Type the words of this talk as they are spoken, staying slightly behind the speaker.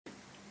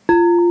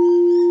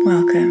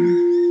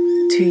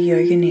Welcome to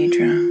Yoga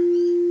Nidra.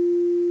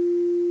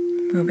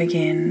 We'll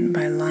begin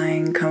by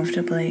lying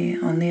comfortably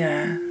on the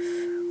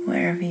earth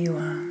wherever you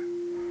are,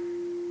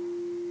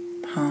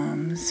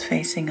 palms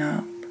facing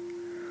up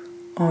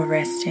or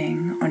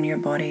resting on your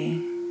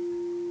body.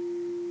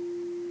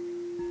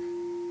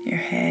 Your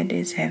head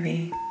is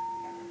heavy,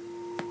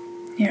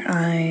 your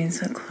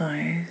eyes are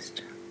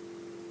closed.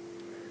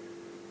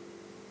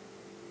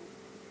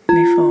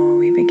 Before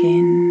we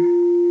begin,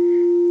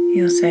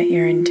 you'll set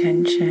your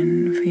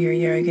intention for your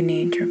Yoga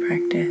Nidra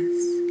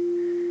practice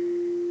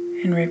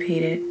and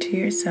repeat it to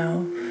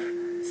yourself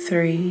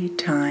 3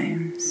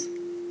 times.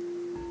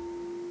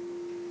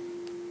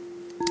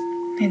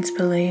 It's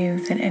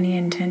believed that any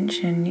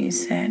intention you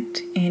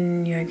set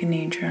in Yoga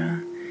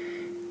Nidra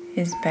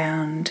is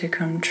bound to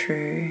come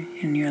true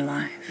in your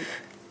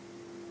life.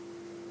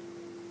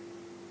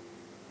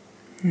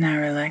 Now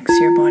relax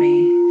your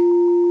body,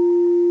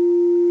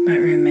 but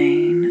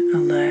remain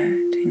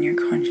alert in your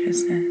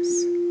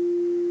consciousness.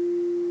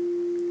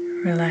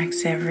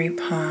 Relax every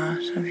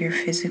part of your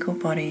physical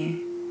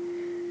body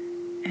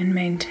and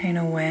maintain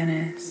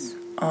awareness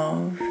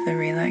of the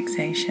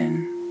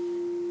relaxation.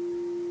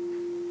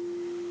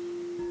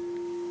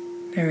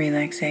 The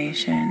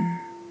relaxation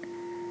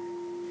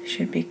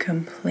should be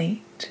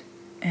complete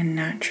and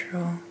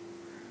natural.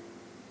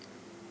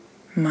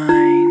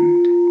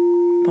 Mind,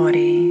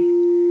 body,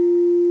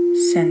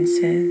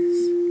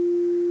 senses,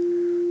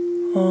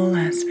 all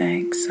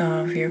aspects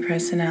of your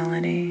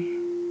personality,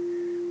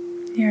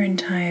 your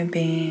entire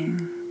being,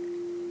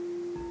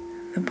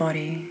 the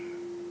body,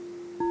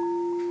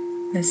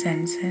 the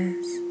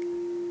senses,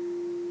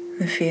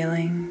 the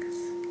feelings,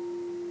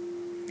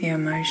 the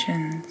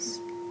emotions,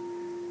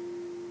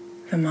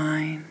 the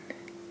mind,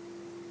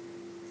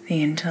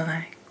 the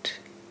intellect,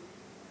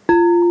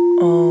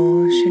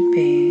 all should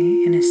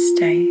be in a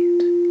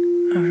state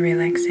of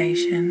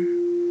relaxation,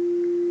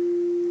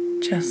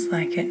 just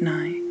like at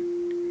night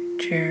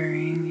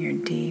during your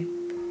deep,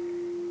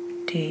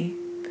 deep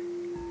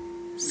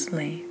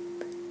sleep.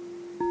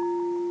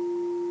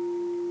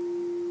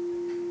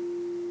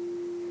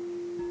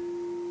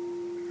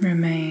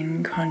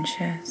 Remain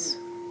conscious.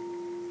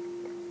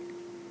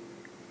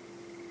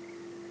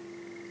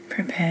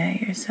 Prepare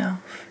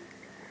yourself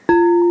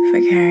for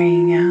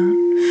carrying out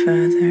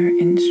further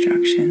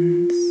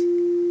instructions.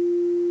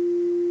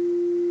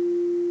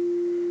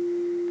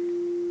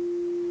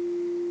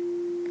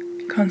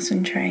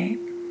 Concentrate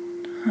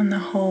on the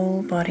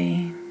whole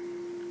body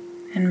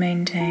and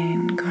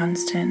maintain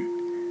constant,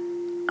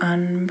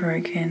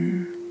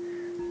 unbroken,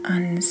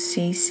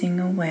 unceasing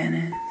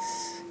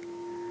awareness,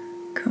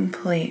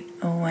 complete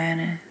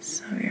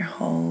awareness of your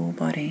whole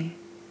body.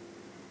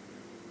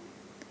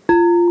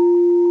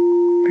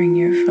 Bring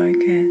your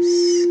focus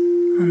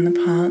on the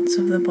parts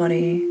of the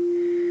body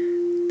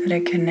that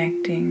are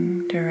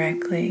connecting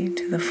directly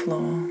to the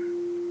floor.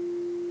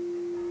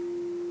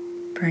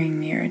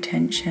 Bring your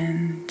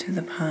attention to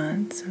the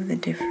parts of the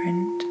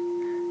different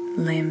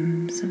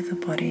limbs of the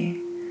body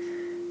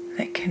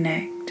that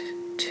connect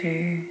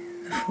to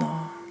the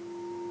floor.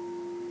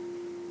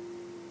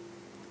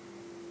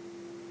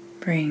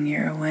 Bring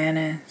your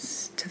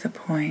awareness to the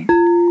point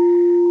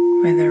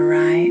where the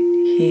right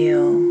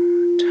heel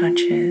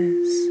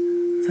touches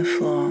the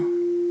floor.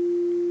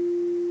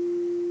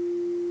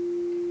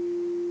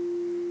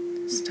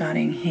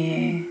 Starting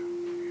here,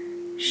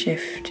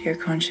 shift your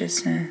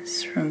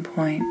consciousness from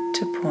point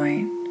to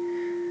point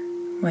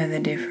where the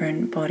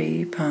different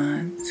body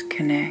parts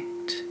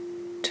connect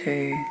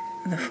to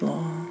the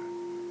floor.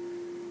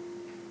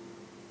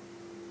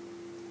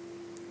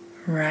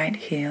 Right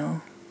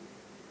heel,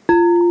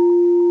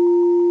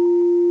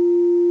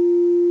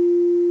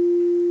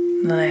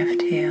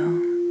 left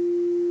heel,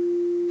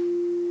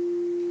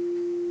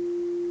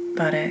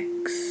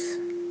 buttocks,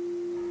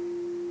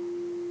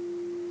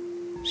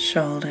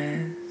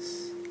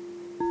 shoulders,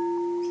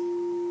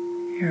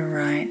 your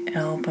right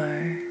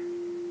elbow,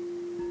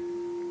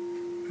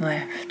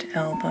 left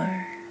elbow,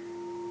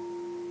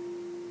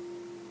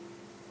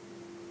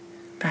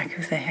 back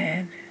of the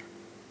head,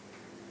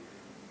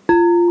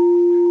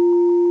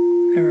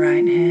 the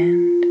right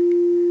hand,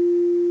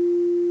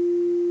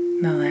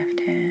 the left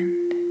hand.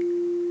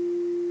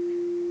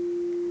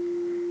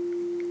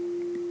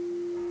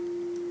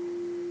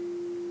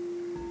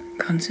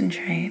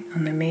 Concentrate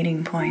on the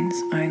meeting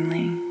points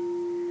only,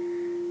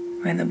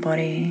 where the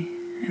body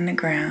and the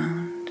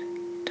ground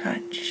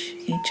touch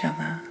each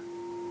other.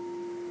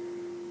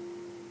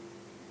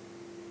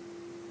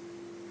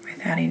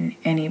 Without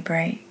any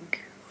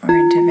break or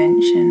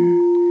intervention,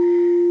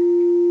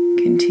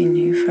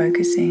 continue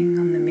focusing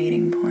on the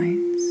meeting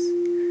points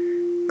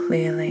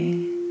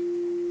clearly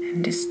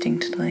and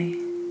distinctly.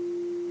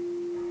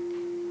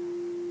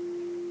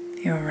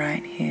 Your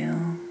right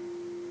heel,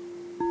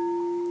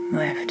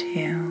 left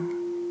heel,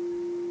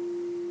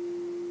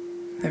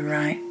 the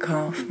right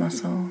calf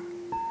muscle,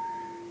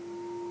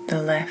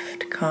 the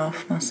left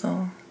calf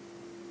muscle,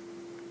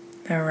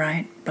 the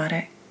right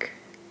buttock,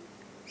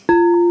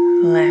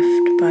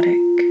 left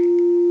buttock,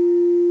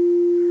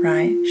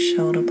 right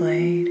shoulder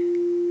blade,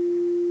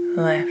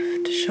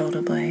 left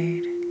shoulder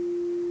blade,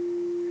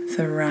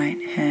 the right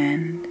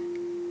hand,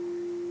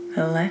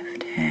 the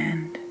left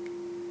hand,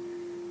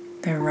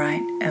 the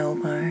right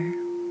elbow,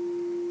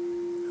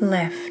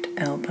 left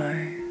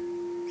elbow,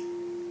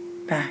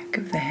 back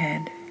of the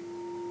head,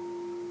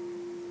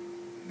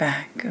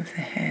 back of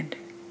the head.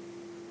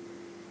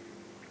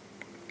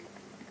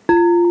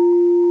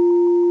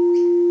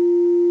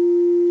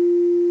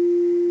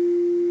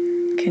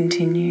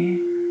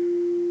 Continue.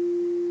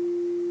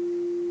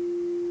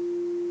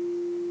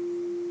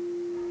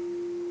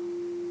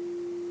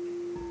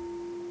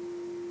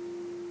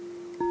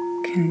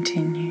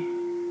 Continue.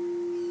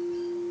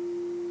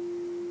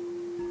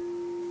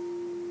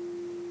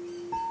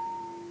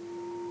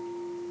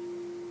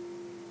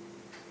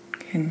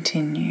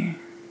 Continue.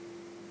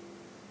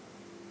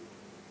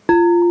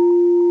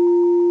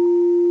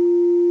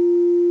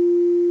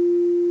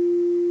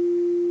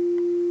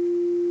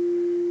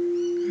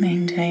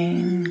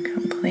 Maintain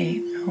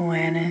complete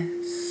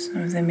awareness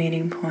of the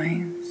meeting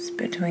points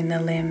between the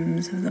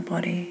limbs of the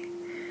body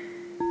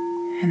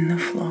and the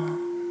floor.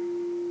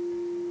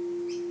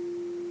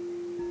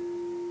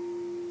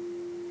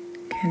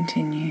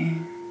 Continue.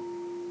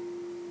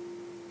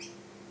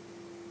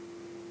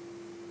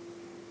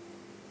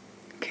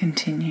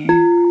 Continue.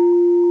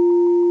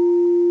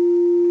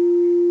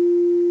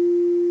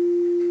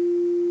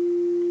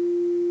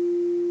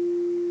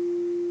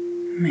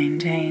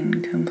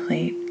 Maintain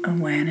complete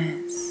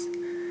awareness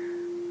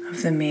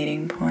of the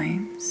meeting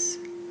points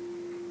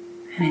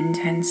and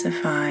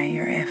intensify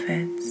your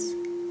efforts.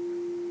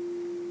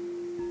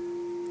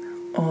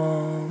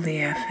 All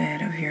the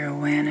effort of your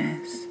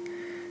awareness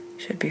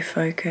should be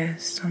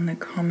focused on the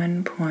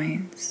common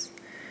points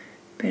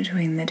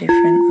between the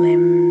different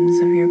limbs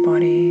of your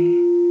body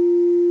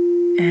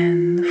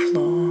and the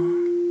floor.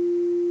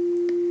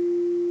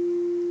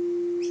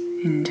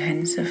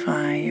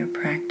 Intensify your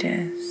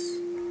practice.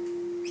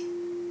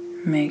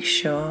 Make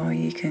sure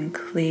you can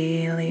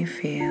clearly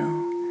feel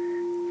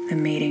the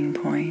meeting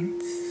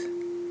points.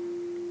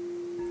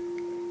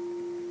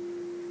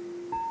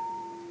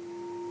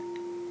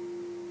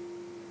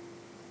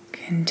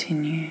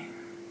 Continue.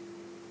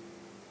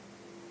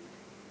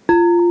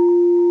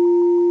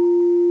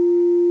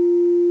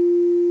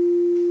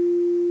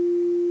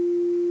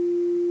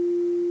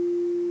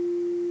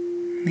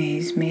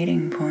 These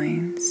meeting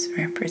points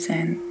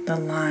represent the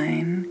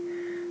line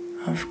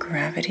of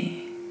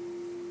gravity.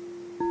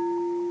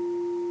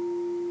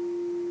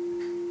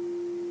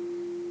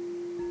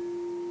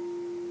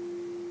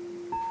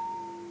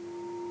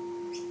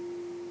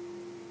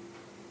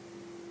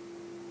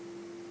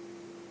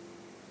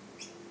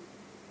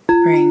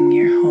 Bring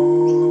your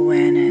whole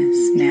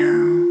awareness now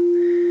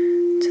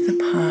to the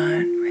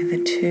part where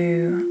the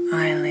two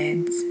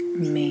eyelids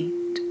meet.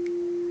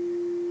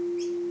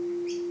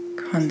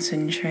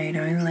 Concentrate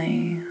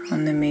only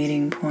on the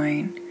meeting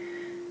point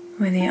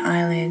where the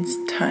eyelids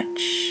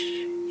touch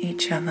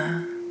each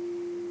other.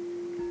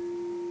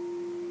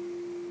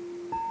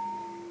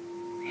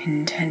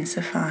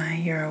 Intensify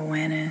your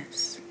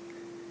awareness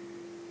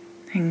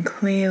and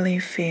clearly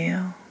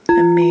feel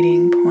the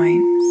meeting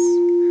points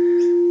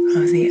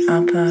of the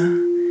upper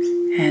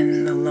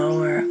and the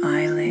lower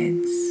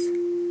eyelids.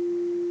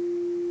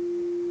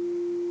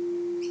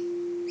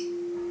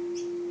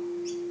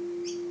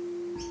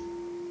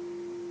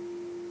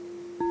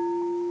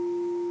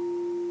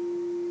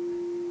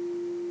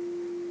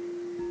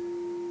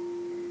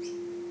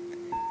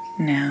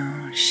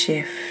 Now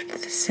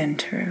shift the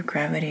center of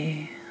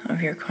gravity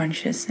of your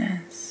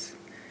consciousness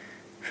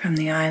from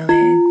the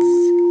eyelids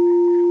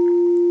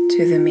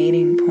to the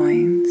meeting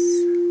points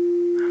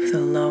of the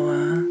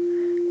lower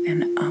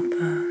and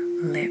upper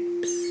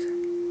lips.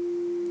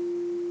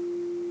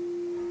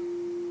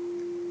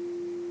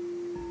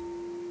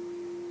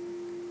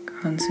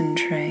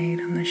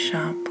 Concentrate on the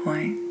sharp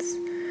points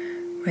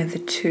where the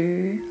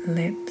two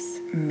lips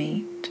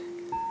meet.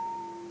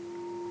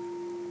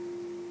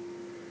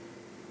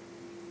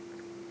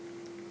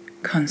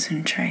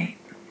 Concentrate.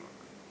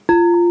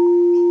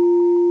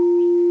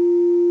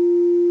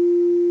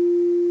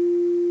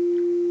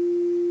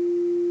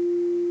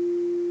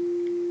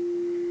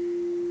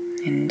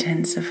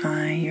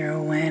 Intensify your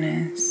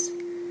awareness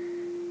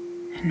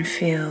and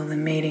feel the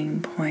meeting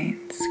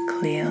points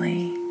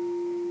clearly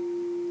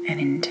and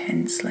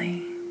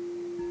intensely.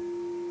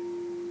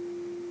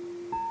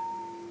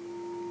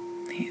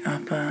 The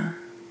upper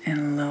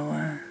and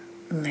lower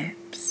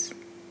lips.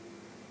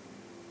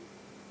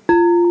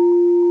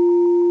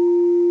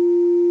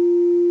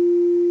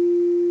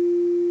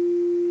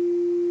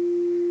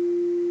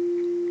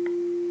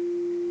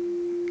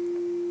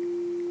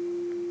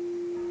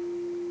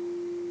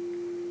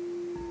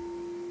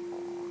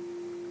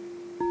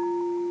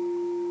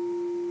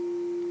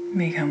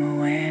 Become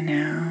aware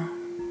now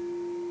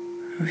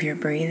of your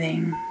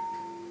breathing.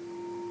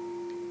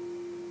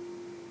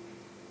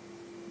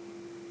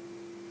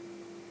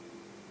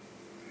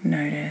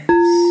 Notice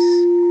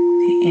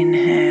the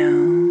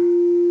inhale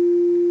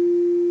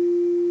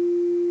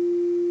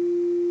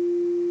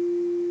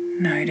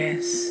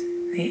Notice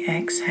the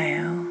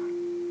exhale.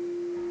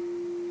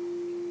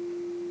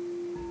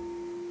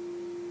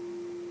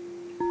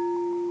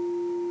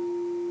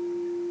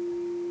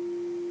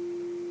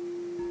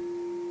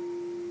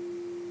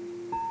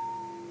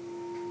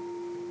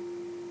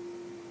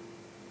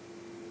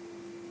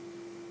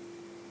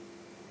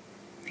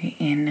 The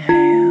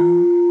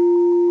inhale.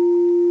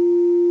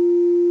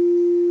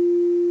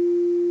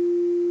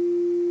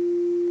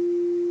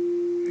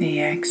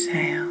 The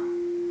exhale.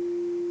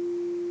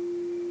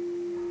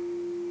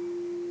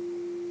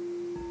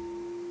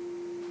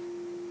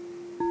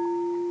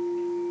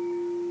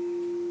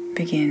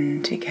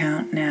 Begin to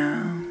count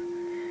now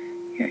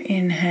your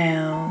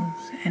inhales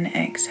and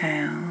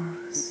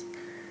exhales,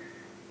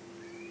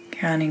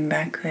 counting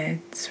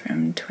backwards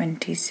from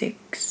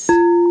 26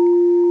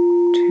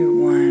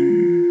 to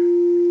 1.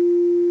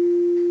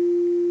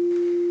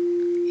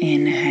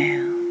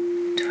 Inhale,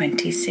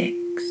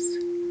 26.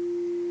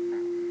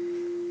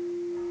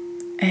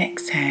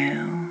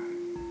 Exhale,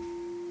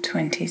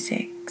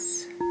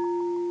 26.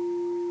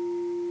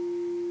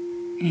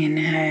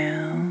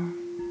 Inhale,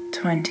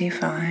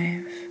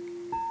 25.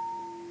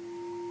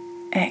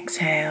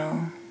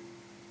 Exhale,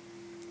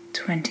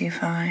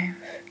 25.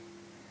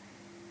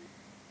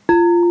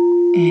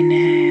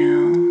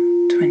 Inhale,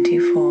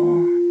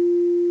 24.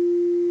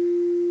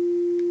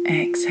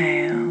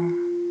 Exhale,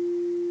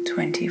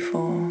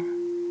 24.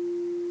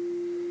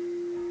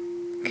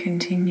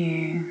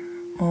 Continue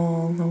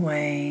all the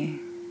way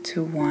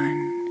to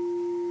 1.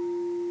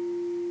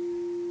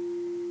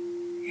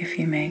 If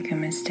you make a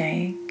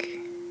mistake,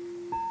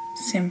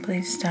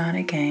 simply start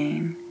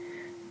again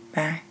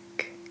back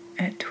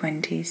at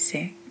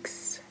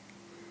 26.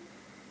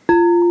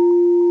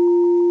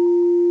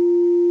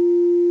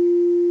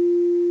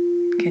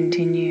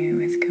 Continue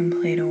with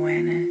complete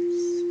awareness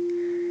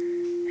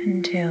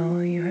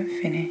until you have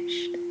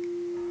finished.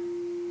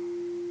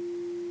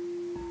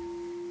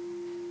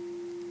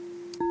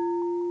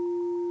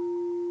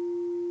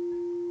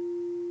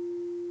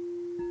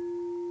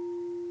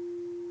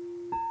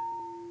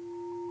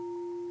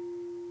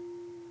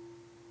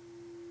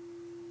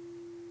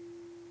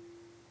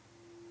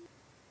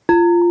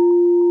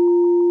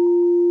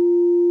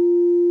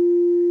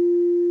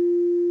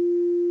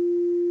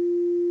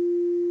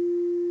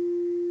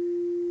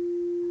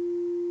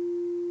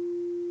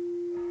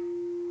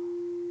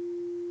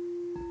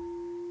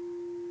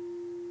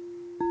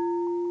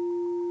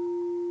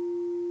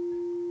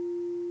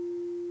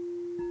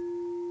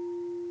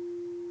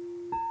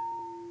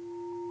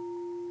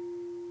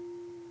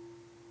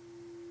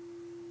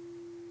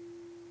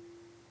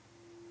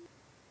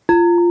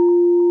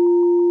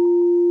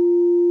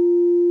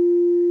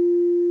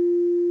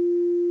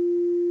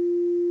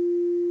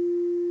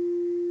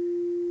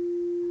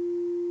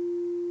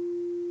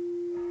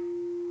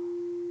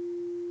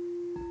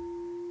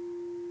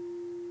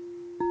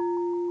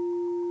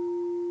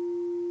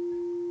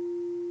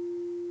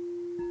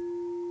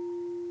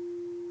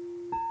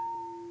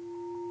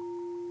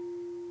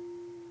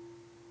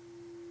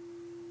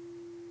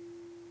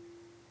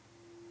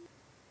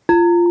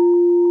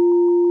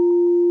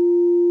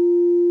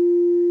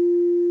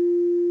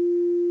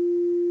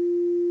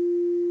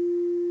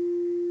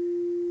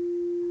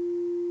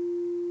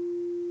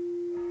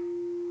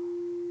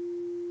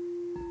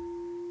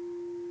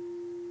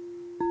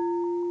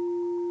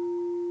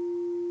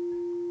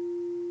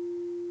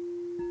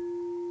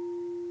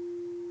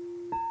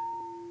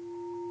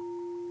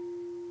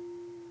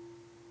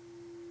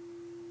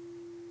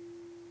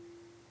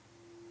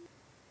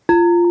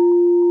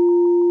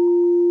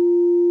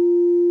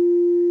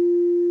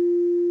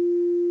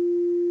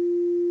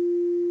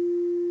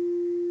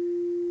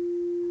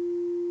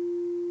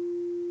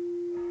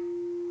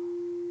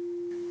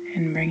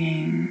 And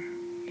bringing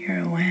your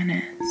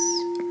awareness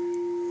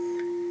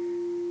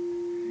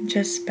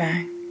just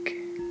back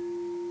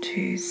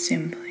to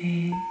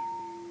simply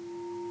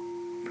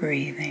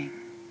breathing.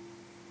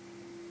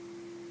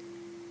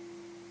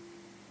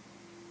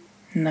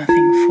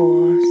 Nothing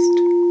forced,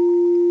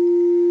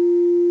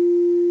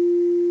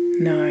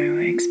 no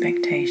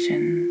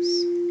expectations.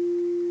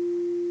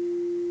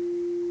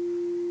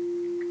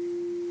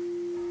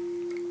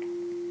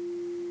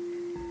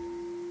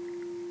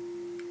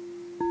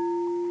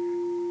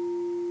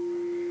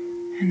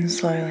 And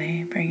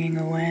slowly bringing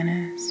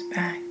awareness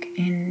back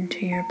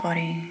into your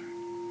body,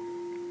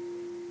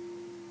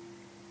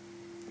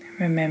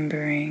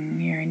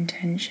 remembering your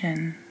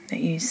intention that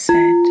you set,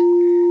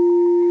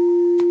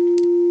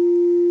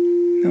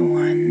 the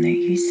one that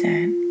you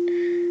set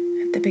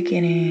at the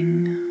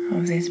beginning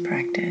of this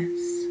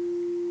practice.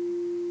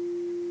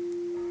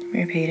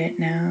 Repeat it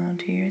now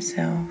to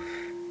yourself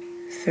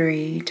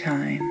 3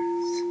 times.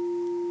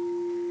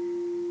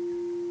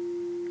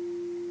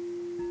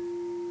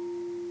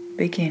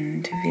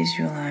 Begin to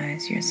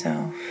visualize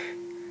yourself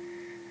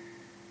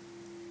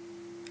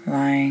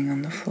lying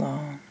on the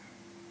floor.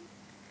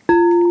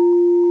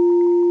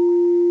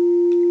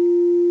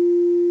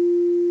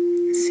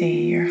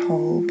 See your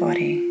whole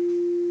body.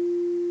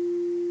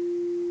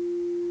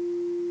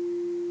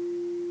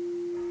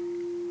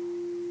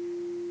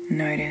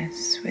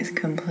 notice with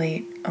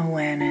complete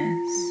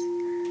awareness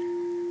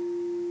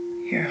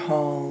your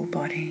whole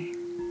body.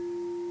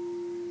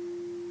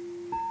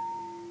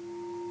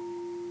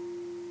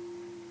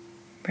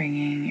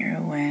 Bringing your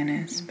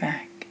awareness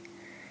back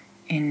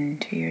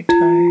into your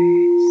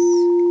toes,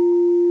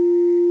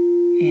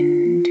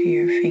 into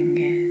your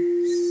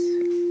fingers,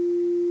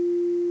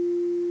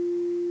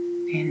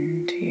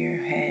 into your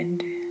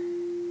head.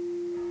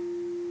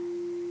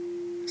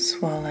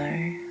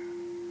 Swallow.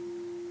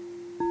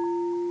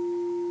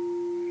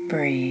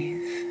 Breathe.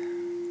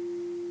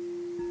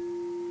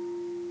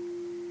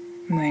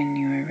 When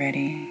you are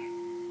ready,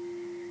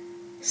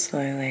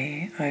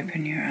 slowly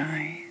open your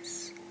eyes.